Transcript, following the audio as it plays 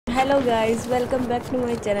Hello guys, welcome back to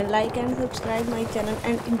my channel. Like and subscribe my channel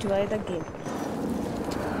and enjoy the game.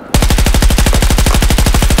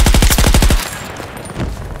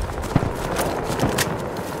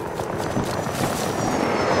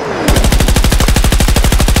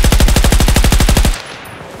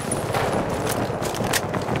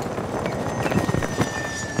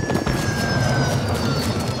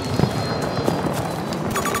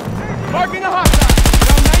 Marking a hostile!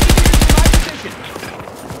 Around 90 meters from my position.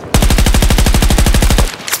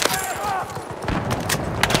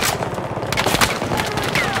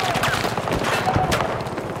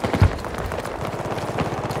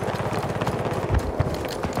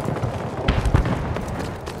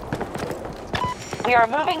 We are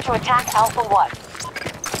moving to attack Alpha 1.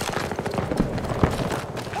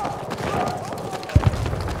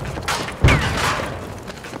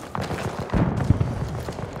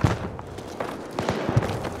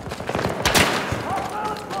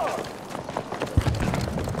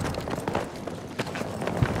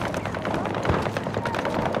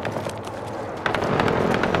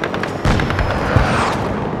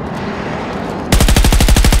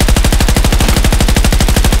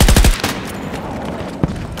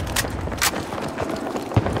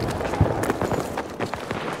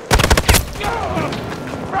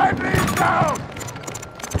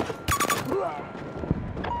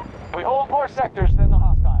 We hold more sectors than the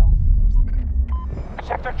hostiles.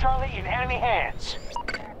 Sector Charlie in enemy hands.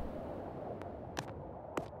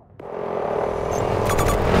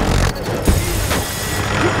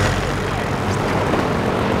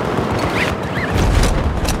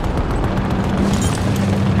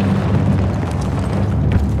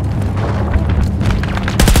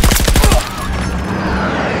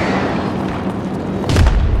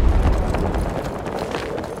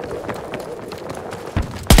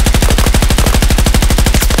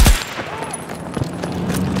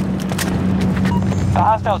 The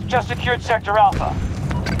hostiles just secured Sector Alpha.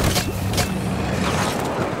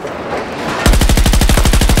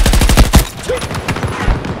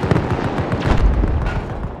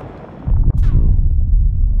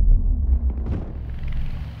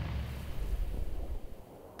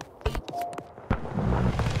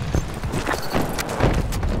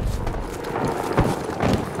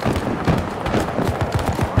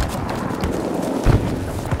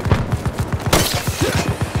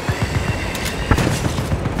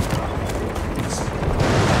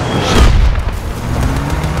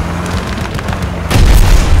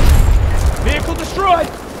 Vehicle destroyed!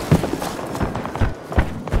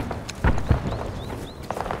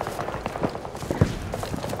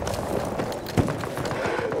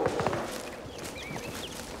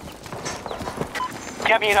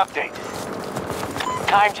 Get me an update.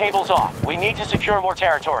 Timetable's off. We need to secure more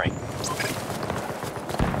territory.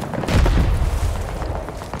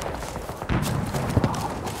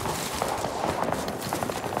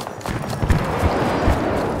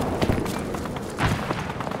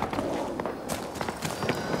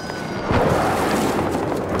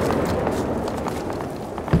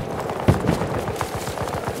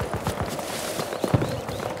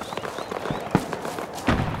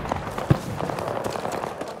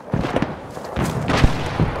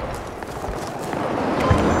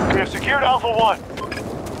 We have secured Alpha 1.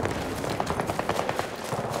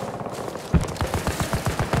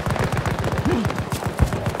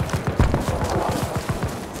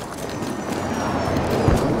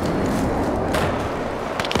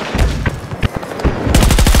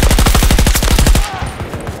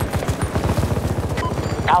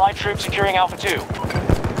 Allied troops securing Alpha 2.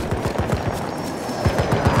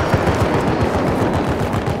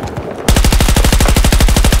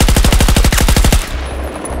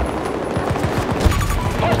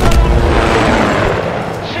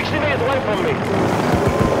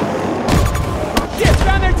 Shit,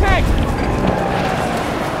 found their tank!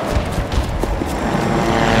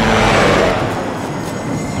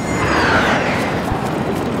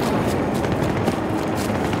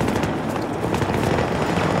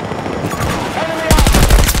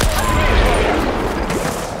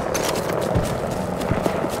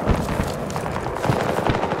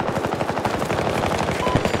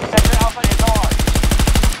 Sector Alpha is ours.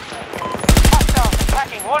 Hostiles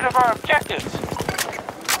attacking one of our objectives.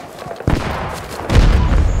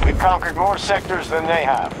 We've conquered more sectors than they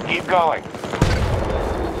have. Keep going.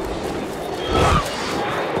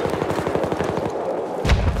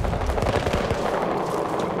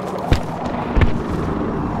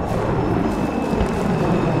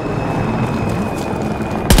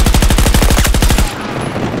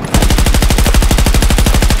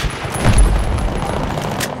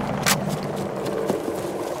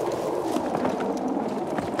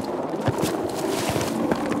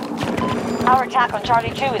 Our attack on Charlie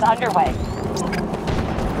 2 is underway.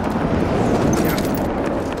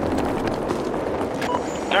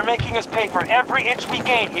 They're making us pay for every inch we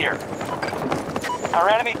gain here. Our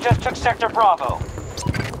enemy just took Sector Bravo.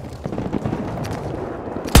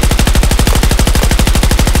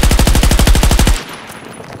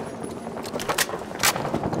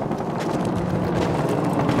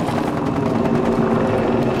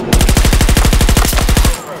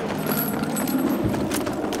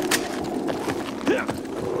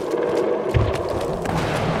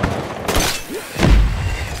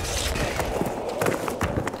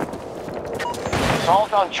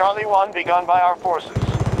 Assault on Charlie 1 begun by our forces.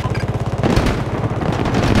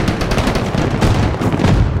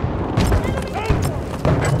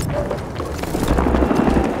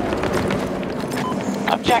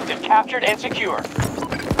 Objective captured and secure.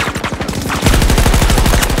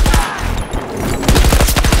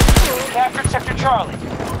 Captured Sector Charlie.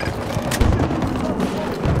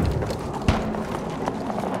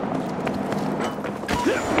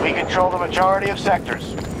 We control the majority of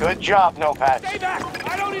sectors. Good job, Nopat. Stay back!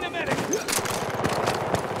 I don't need a minute!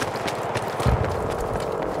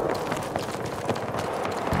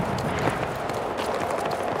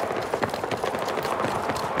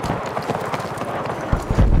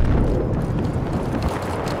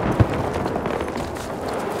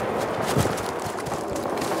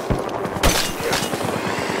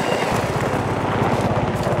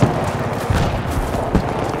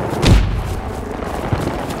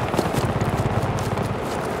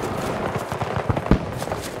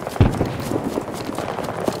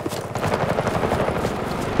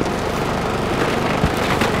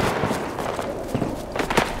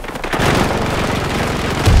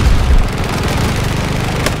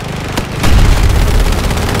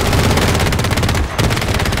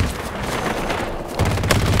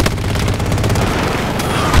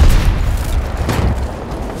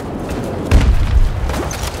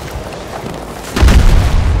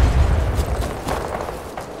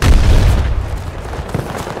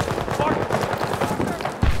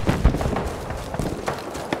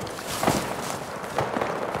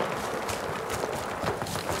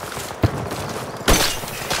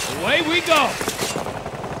 Away we go!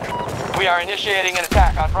 We are initiating an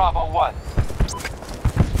attack on Bravo 1.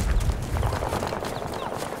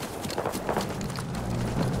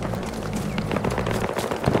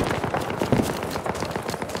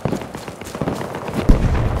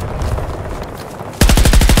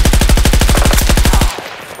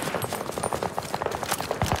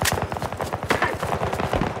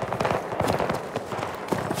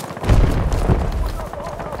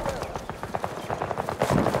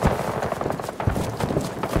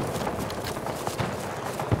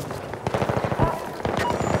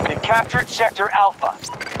 Captured Sector Alpha.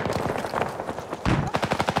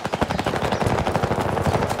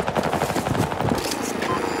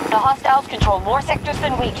 The hostiles control more sectors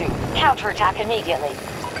than we do. Counterattack immediately.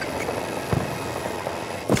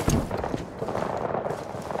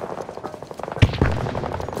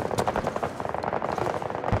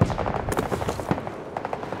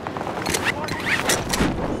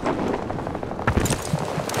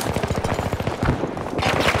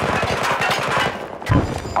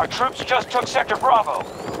 Our troops just took Sector Bravo.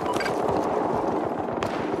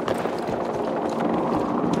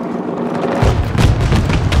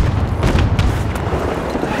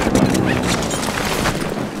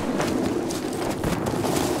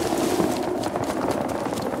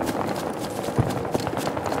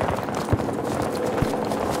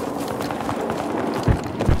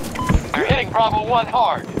 They're hitting Bravo 1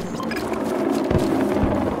 hard.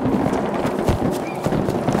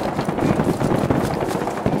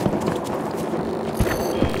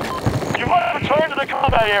 Return to the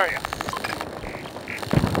combat area.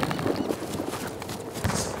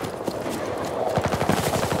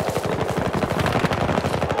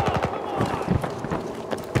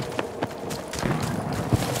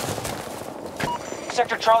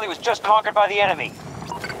 Sector Charlie was just conquered by the enemy.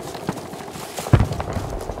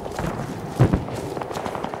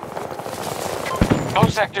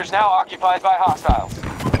 Both sectors now occupied by hostiles.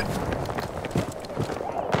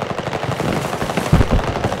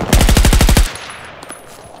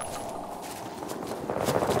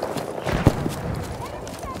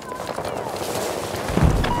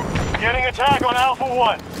 Beginning attack on Alpha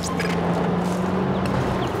 1.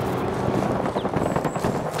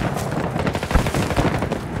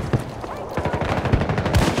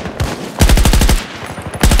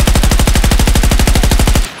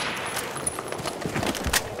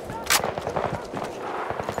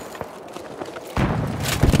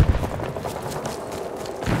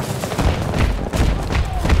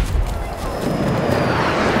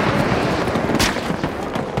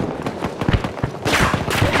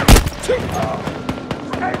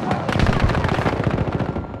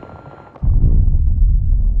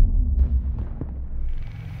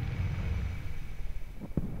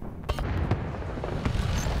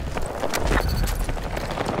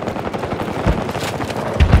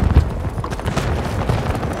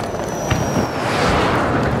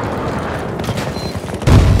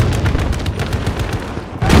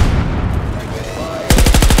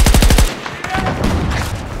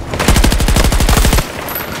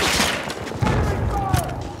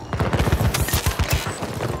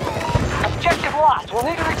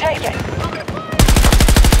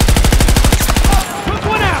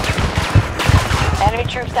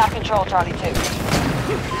 staff control Charlie 2.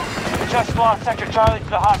 We just lost Sector Charlie to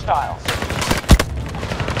the hostiles.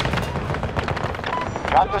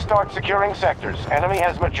 Got to start securing sectors. Enemy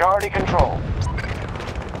has majority control.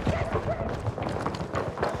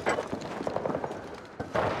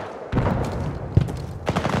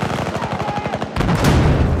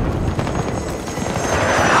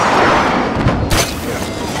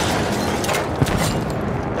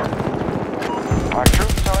 Our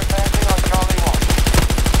troops are advancing on Charlie 1.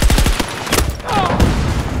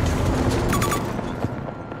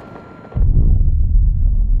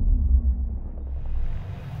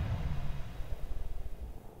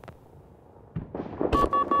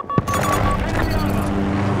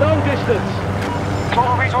 Long distance.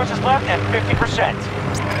 Total resources left at 50%.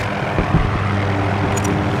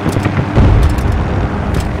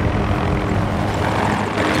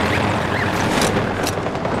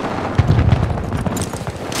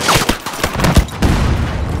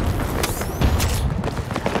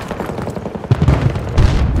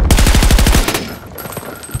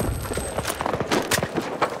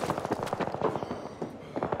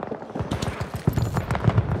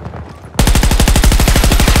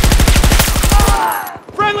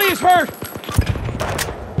 Friendly is hurt!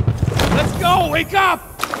 Let's go! Wake up!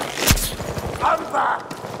 Alpha!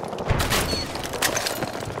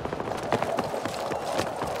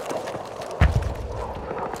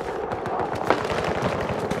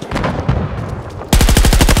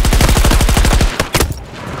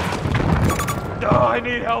 Oh, I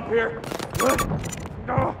need help here.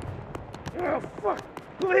 No. Oh, fuck.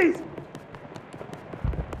 Please.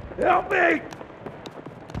 Help me.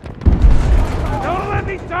 Don't let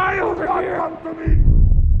me die over here. Come to me.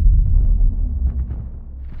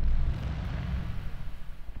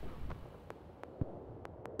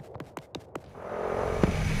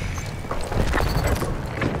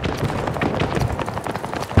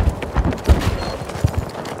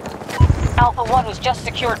 Alpha 1 was just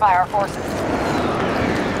secured by our forces.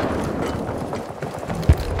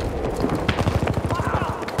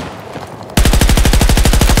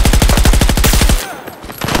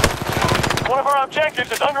 One of our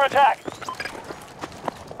objectives is under attack.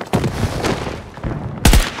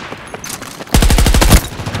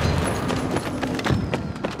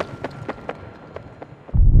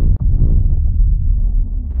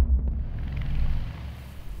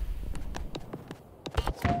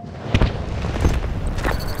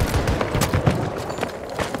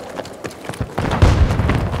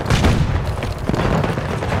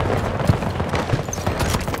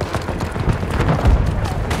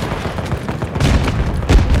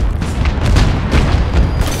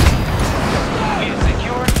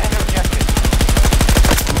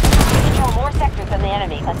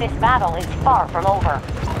 This battle is far from over.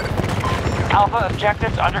 Alpha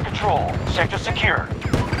objectives under control. Sector secure.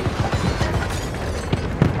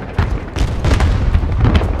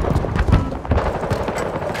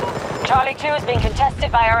 Charlie 2 is being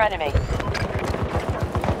contested by our enemy.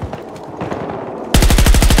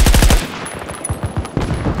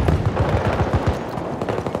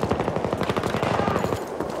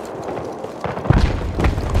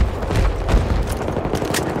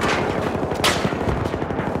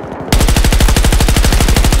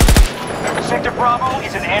 Sector Bravo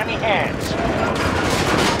is in enemy hands.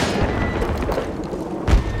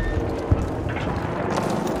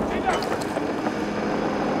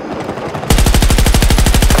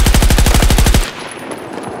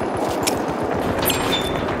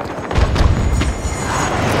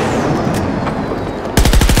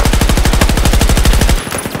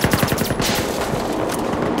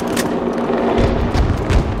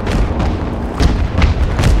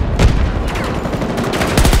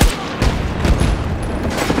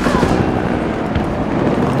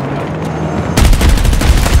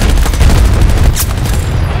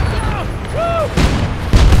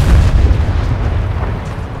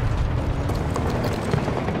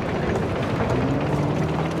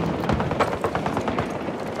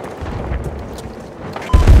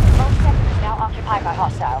 Occupied by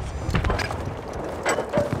hostiles.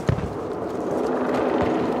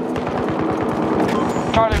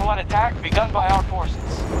 Charlie 1 attack begun by our forces.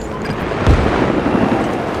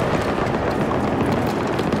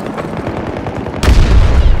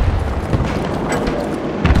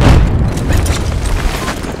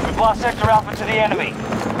 We've lost Sector Alpha to the enemy.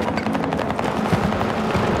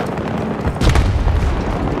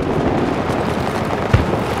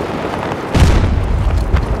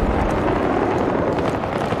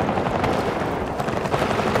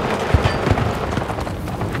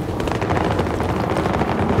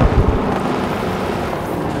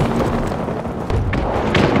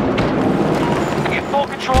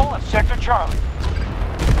 Charlie.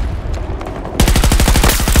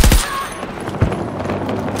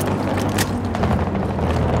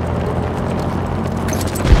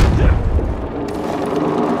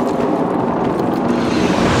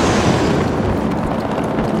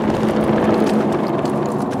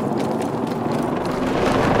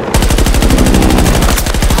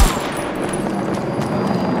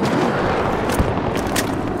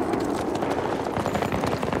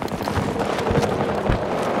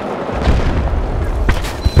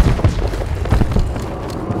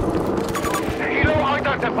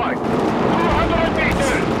 Identified. 200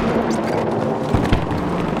 meters.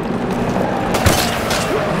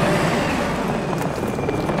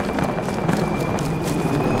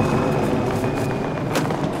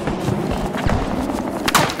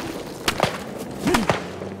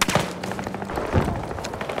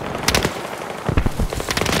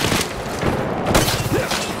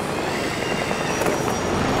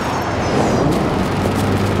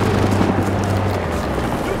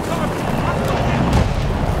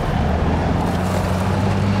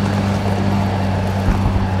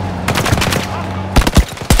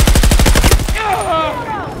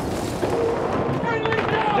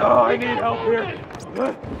 I need help here.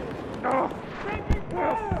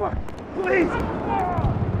 Oh, fuck. Please.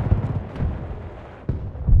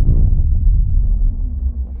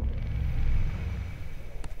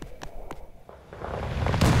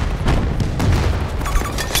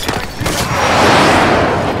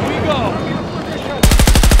 Here we go.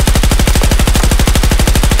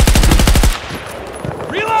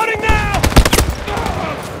 Reloading now.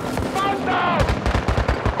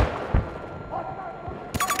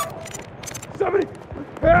 Somebody,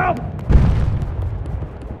 help!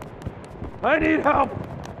 I need help!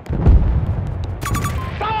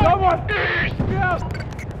 Someone!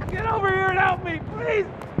 Get over here and help me, please!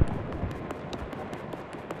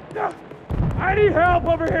 I need help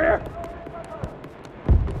over here!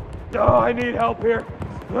 Oh, I need help here!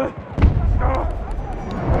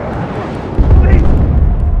 Please!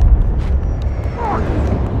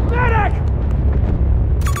 Medic!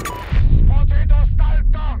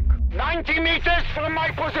 90 meters from my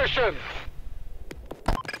position!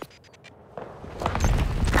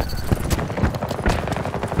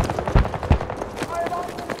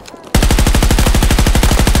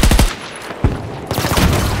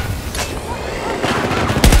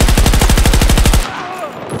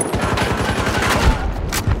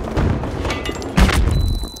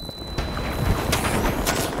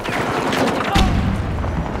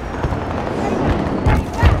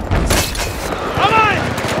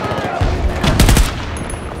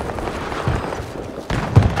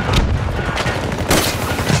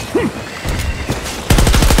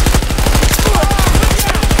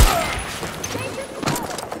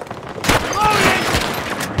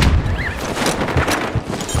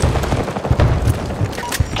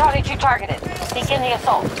 Charlie 2 targeted. Begin the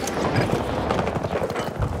assault.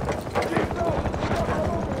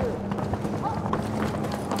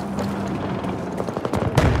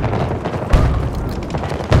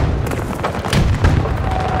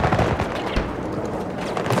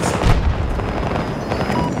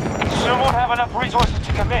 Soon won't have enough resources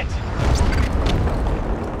to commit.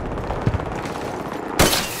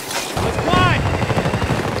 Let's climb!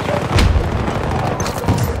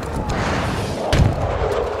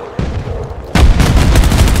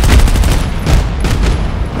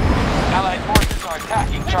 Allied forces are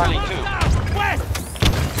attacking Charlie 2. West!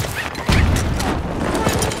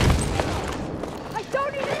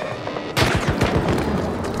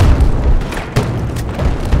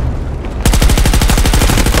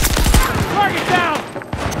 Target down!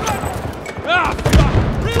 Ah, fuck!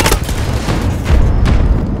 Reload!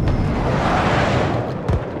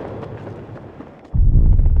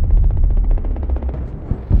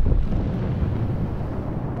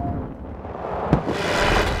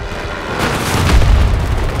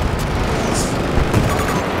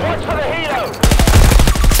 Watch for the helo!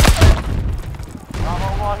 Bravo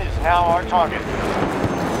 1 is now our target.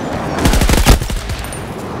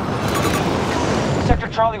 Sector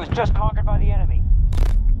Charlie was just conquered by the enemy.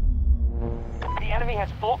 The enemy has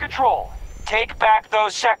full control. Take back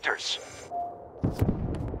those sectors.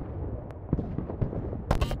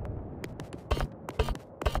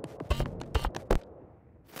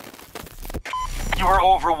 You are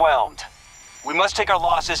overwhelmed. We must take our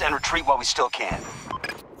losses and retreat while we still can.